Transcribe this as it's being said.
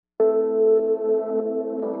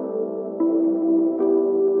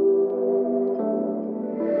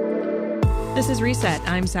This is Reset.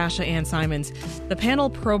 I'm Sasha-Ann Simons. The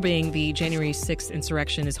panel probing the January 6th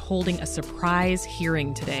insurrection is holding a surprise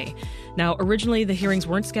hearing today. Now, originally, the hearings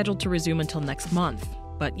weren't scheduled to resume until next month.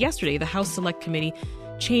 But yesterday, the House Select Committee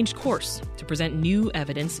changed course to present new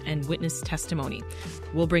evidence and witness testimony.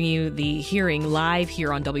 We'll bring you the hearing live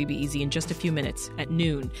here on WBEZ in just a few minutes at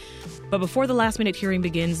noon. But before the last-minute hearing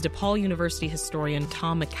begins, DePaul University historian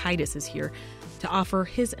Tom Mockaitis is here to offer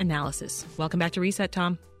his analysis. Welcome back to Reset,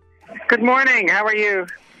 Tom. Good morning. How are you?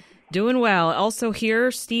 Doing well. Also here,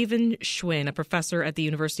 Stephen Schwinn, a professor at the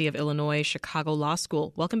University of Illinois Chicago Law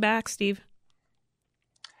School. Welcome back, Steve.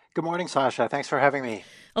 Good morning, Sasha. Thanks for having me.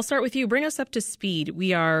 I'll start with you. Bring us up to speed.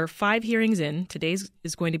 We are 5 hearings in. Today's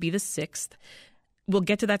is going to be the 6th. We'll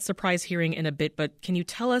get to that surprise hearing in a bit, but can you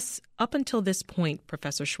tell us, up until this point,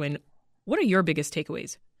 Professor Schwinn, what are your biggest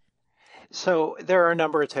takeaways? So there are a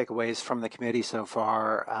number of takeaways from the committee so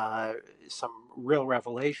far. Some real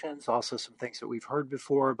revelations, also some things that we've heard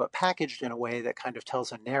before, but packaged in a way that kind of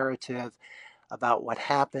tells a narrative about what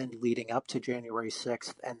happened leading up to January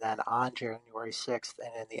 6th and then on January 6th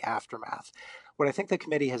and in the aftermath. What I think the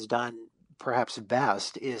committee has done perhaps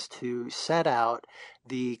best is to set out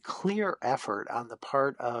the clear effort on the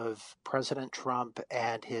part of President Trump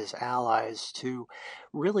and his allies to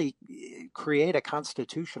really create a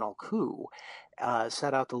constitutional coup,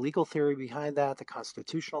 set out the legal theory behind that, the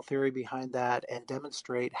constitutional theory behind that, and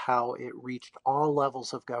demonstrate how it reached all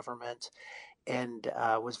levels of government and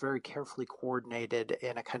was very carefully coordinated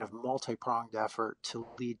in a kind of multi-pronged effort to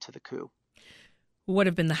lead to the coup. What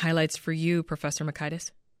have been the highlights for you, Professor Mockaitis?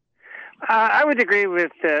 I would agree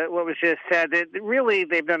with what was just said. Really,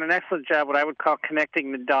 they've done an excellent job, what I would call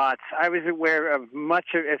connecting the dots. I was aware of much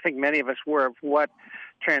of, I think many of us were, of what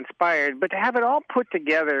transpired, but to have it all put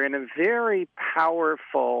together in a very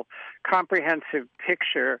powerful, comprehensive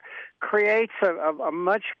picture creates a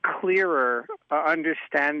much clearer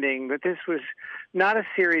understanding that this was not a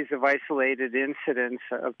series of isolated incidents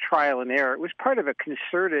of trial and error. It was part of a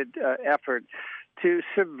concerted effort to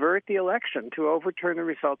subvert the election, to overturn the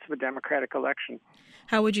results of a democratic election.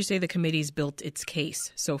 How would you say the committee's built its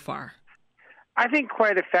case so far? I think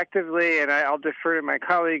quite effectively, and I'll defer to my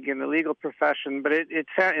colleague in the legal profession, but it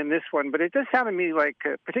in this one, but it does sound to me like,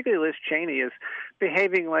 particularly Liz Cheney, is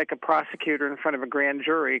behaving like a prosecutor in front of a grand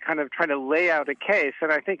jury, kind of trying to lay out a case.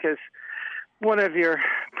 And I think, as one of your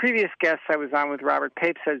previous guests I was on with, Robert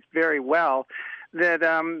Pape, says very well, that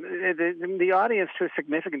the audience to a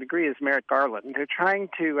significant degree is Merrick Garland. They're trying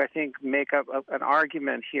to, I think, make up an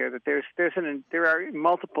argument here that there are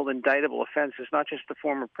multiple indictable offenses, not just the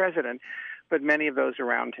former president, but many of those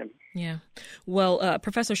around him. Yeah. Well,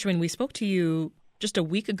 Professor Schwinn, we spoke to you just a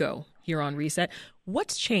week ago here on Reset.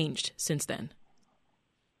 What's changed since then?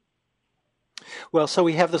 Well, so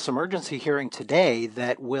we have this emergency hearing today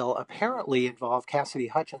that will apparently involve Cassidy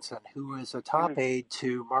Hutchinson, who is a top aide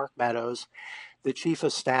to Mark Meadows, the chief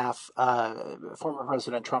of staff, former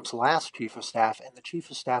President Trump's last chief of staff, and the chief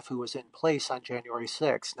of staff who was in place on January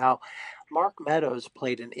 6th. Now, Mark Meadows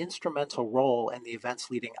played an instrumental role in the events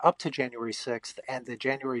leading up to January 6th and the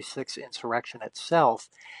January 6th insurrection itself.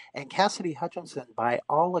 And Cassidy Hutchinson, by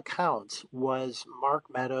all accounts, was Mark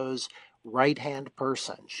Meadows' right-hand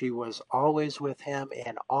person. She was always with him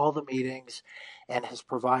in all the meetings and has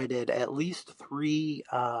provided at least 3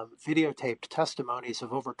 videotaped testimonies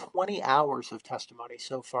of over 20 hours of testimony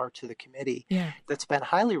so far to the committee. That's been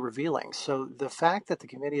highly revealing. So the fact that the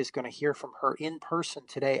committee is going to hear from her in person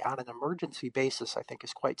today on an emergency basis, I think,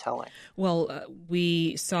 is quite telling. Well,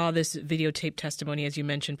 we saw this videotaped testimony, as you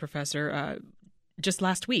mentioned, Professor, just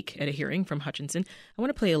last week at a hearing from Hutchinson. I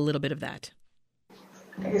want to play a little bit of that.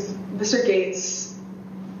 I guess Mr. Gates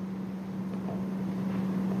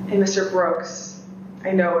and Mr. Brooks,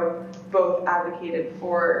 I know, have both advocated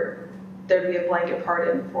for there to be a blanket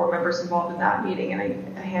pardon for members involved in that meeting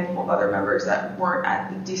and a handful of other members that weren't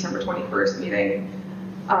at the December 21st meeting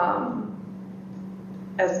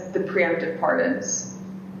as the preemptive pardons.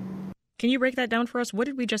 Can you break that down for us? What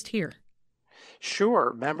did we just hear?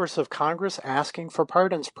 Sure. Members of Congress asking for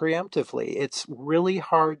pardons preemptively. It's really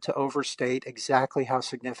hard to overstate exactly how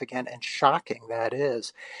significant and shocking that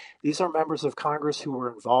is. These are members of Congress who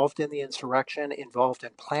were involved in the insurrection, involved in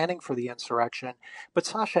planning for the insurrection. But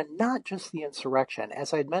Sasha, not just the insurrection.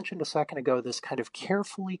 As I had mentioned a second ago, this kind of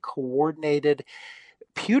carefully coordinated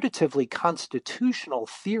putatively constitutional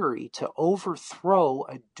theory to overthrow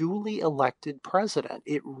a duly elected president.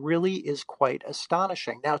 It really is quite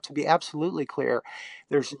astonishing. Now, to be absolutely clear,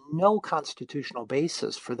 there's no constitutional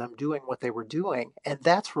basis for them doing what they were doing, and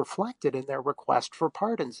that's reflected in their request for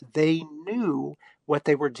pardons. They knew what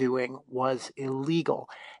they were doing was illegal,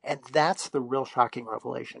 and that's the real shocking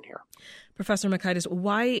revelation here. Professor Mockaitis,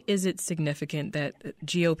 why is it significant that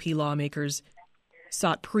GOP lawmakers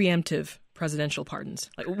sought preemptive presidential pardons?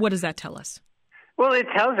 What does that tell us? Well, it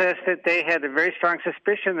tells us that they had a very strong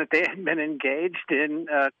suspicion that they had been engaged in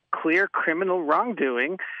clear criminal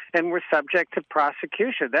wrongdoing and were subject to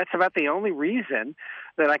prosecution. That's about the only reason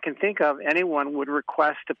that I can think of anyone would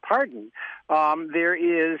request a pardon.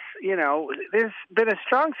 There's been a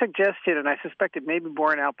strong suggestion, and I suspect it may be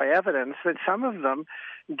borne out by evidence, that some of them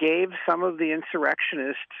gave some of the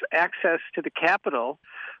insurrectionists access to the Capitol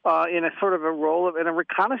in a sort of in a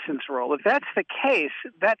reconnaissance role. If that's the case,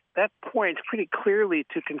 that points pretty clearly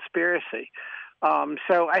to conspiracy.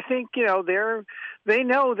 So I think they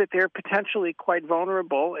know that they're potentially quite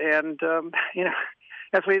vulnerable, and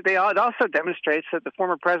it also demonstrates that the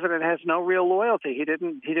former president has no real loyalty. He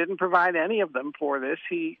didn't provide any of them for this.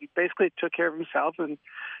 He basically took care of himself and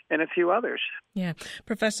a few others. Yeah.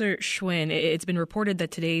 Professor Schwinn, it's been reported that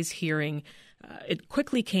today's hearing, it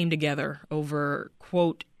quickly came together over,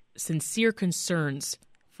 quote, sincere concerns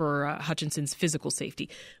for Hutchinson's physical safety.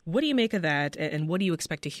 What do you make of that, and what do you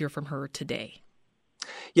expect to hear from her today?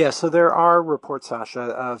 Yeah, so there are reports, Sasha,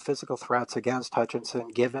 of physical threats against Hutchinson,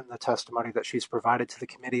 given the testimony that she's provided to the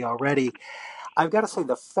committee already. I've got to say,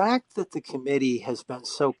 the fact that the committee has been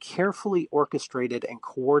so carefully orchestrated and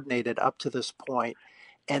coordinated up to this point,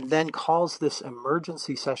 and then calls this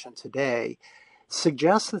emergency session today,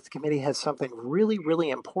 suggests that the committee has something really, really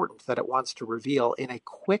important that it wants to reveal in a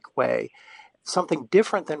quick way, something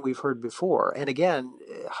different than we've heard before. And again,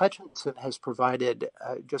 Hutchinson has provided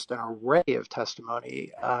just an array of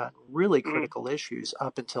testimony on really critical issues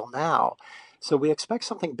up until now. So we expect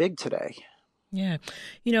something big today. Yeah.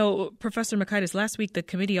 Professor Mockaitis, last week the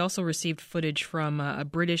committee also received footage from a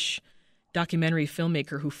British documentary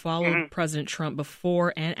filmmaker who followed President Trump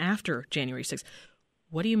before and after January 6th.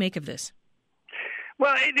 What do you make of this?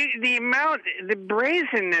 Well, the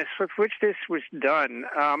brazenness with which this was done,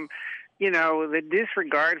 the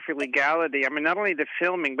disregard for legality. I mean, not only the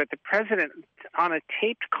filming, but the president on a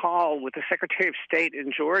taped call with the Secretary of State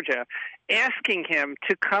in Georgia asking him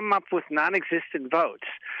to come up with non-existent votes,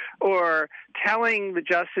 or telling the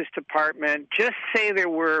Justice Department, just say there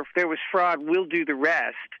was fraud, we'll do the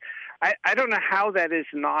rest. I don't know how that is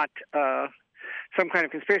not some kind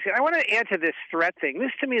of conspiracy. I want to add to this threat thing.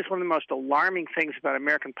 This, to me, is one of the most alarming things about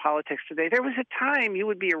American politics today. There was a time you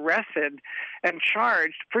would be arrested and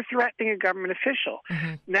charged for threatening a government official.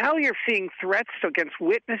 Mm-hmm. Now you're seeing threats against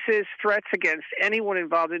witnesses, threats against anyone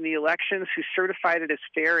involved in the elections who certified it as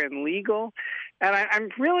fair and legal. And I'm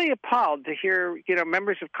really appalled to hear,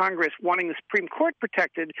 members of Congress wanting the Supreme Court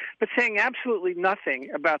protected, but saying absolutely nothing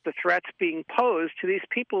about the threats being posed to these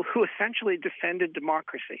people who essentially defended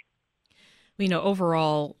democracy.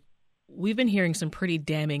 Overall, we've been hearing some pretty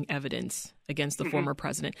damning evidence against the former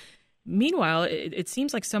president. Meanwhile, it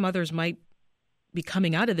seems like some others might be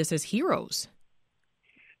coming out of this as heroes.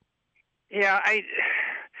 Yeah,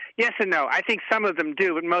 yes and no. I think some of them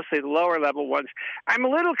do, but mostly the lower level ones. I'm a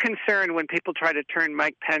little concerned when people try to turn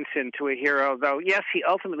Mike Pence into a hero, though. Yes, he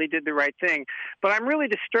ultimately did the right thing, but I'm really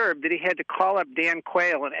disturbed that he had to call up Dan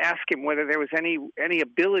Quayle and ask him whether there was any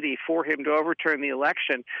ability for him to overturn the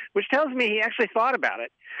election, which tells me he actually thought about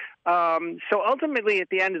it. So ultimately, at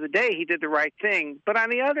the end of the day, he did the right thing. But on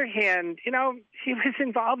the other hand, he was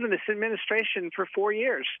involved in this administration for 4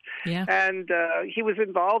 years. Yeah. And he was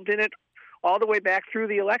involved in it all the way back through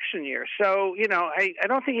the election year. So, I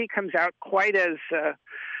don't think he comes out quite as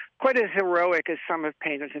heroic as some have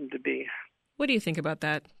painted him to be. What do you think about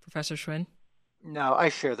that, Professor Schwinn? No, I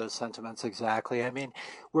share those sentiments exactly. I mean,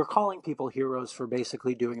 we're calling people heroes for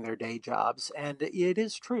basically doing their day jobs. And it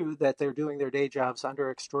is true that they're doing their day jobs under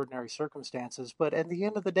extraordinary circumstances. But at the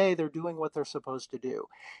end of the day, they're doing what they're supposed to do.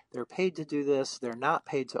 They're paid to do this. They're not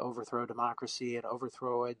paid to overthrow democracy and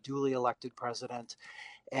overthrow a duly elected president.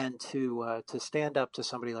 And to stand up to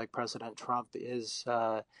somebody like President Trump is,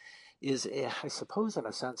 I suppose, in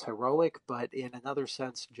a sense, heroic, but in another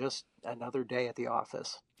sense, just another day at the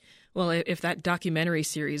office. Well, if that documentary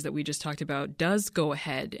series that we just talked about does go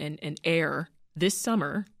ahead and air this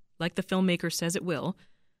summer, like the filmmaker says it will,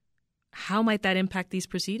 how might that impact these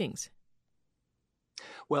proceedings?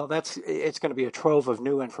 Well, it's going to be a trove of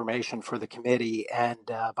new information for the committee, and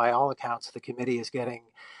by all accounts, the committee is getting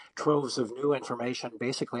troves of new information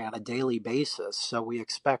basically on a daily basis. So we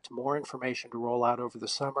expect more information to roll out over the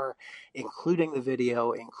summer, including the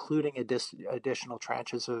video, including additional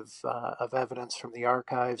tranches of evidence from the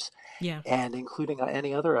archives, and including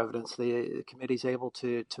any other evidence the committee's able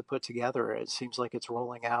to put together. It seems like it's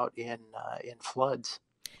rolling out in floods.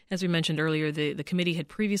 As we mentioned earlier, the committee had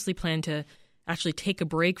previously planned to actually take a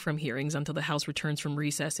break from hearings until the House returns from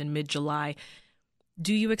recess in mid-July.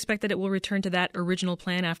 Do you expect that it will return to that original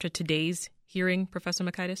plan after today's hearing, Professor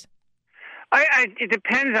Mockaitis? It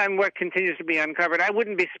depends on what continues to be uncovered. I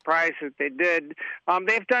wouldn't be surprised if they did.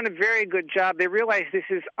 They've done a very good job. They realize this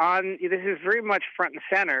is very much front and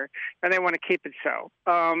center, and they want to keep it so.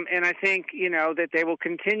 And I think, that they will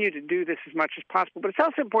continue to do this as much as possible. But it's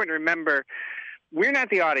also important to remember, we're not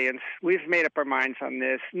the audience. We've made up our minds on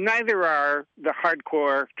this. Neither are the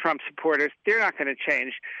hardcore Trump supporters. They're not going to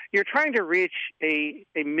change. You're trying to reach a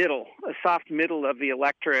soft middle of the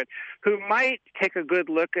electorate who might take a good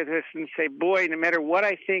look at this and say, boy, no matter what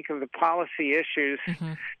I think of the policy issues,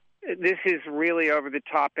 this is really over the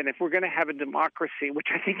top. And if we're going to have a democracy, which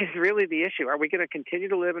I think is really the issue, are we going to continue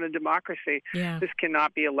to live in a democracy? This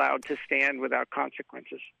cannot be allowed to stand without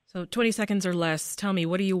consequences. So 20 seconds or less. Tell me,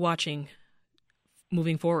 what are you watching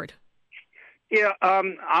moving forward?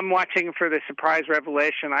 I'm watching for the surprise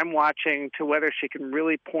revelation. I'm watching to whether she can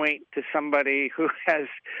really point to somebody who has,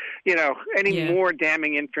 any more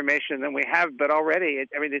damning information than we have. But already,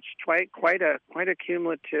 it's quite a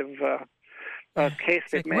cumulative case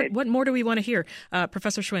they've made. What more do we want to hear?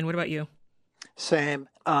 Professor Schwinn, what about you? Same.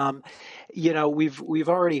 We've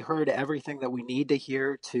already heard everything that we need to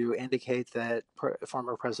hear to indicate that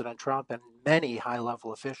former President Trump and many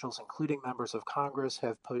high-level officials, including members of Congress,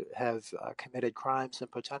 have committed crimes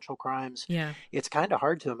and potential crimes. It's kind of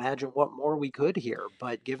hard to imagine what more we could hear.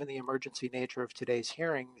 But given the emergency nature of today's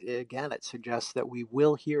hearing, again, it suggests that we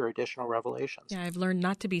will hear additional revelations. I've learned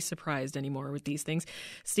not to be surprised anymore with these things.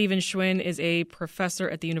 Stephen Schwinn is a professor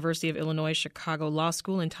at the University of Illinois Chicago Law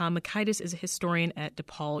School, and Tom Mockaitis is a historian at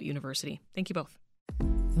DePaul University. Thank you both.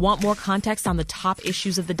 Want more context on the top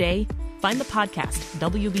issues of the day? Find the podcast,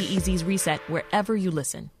 WBEZ's Reset, wherever you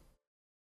listen.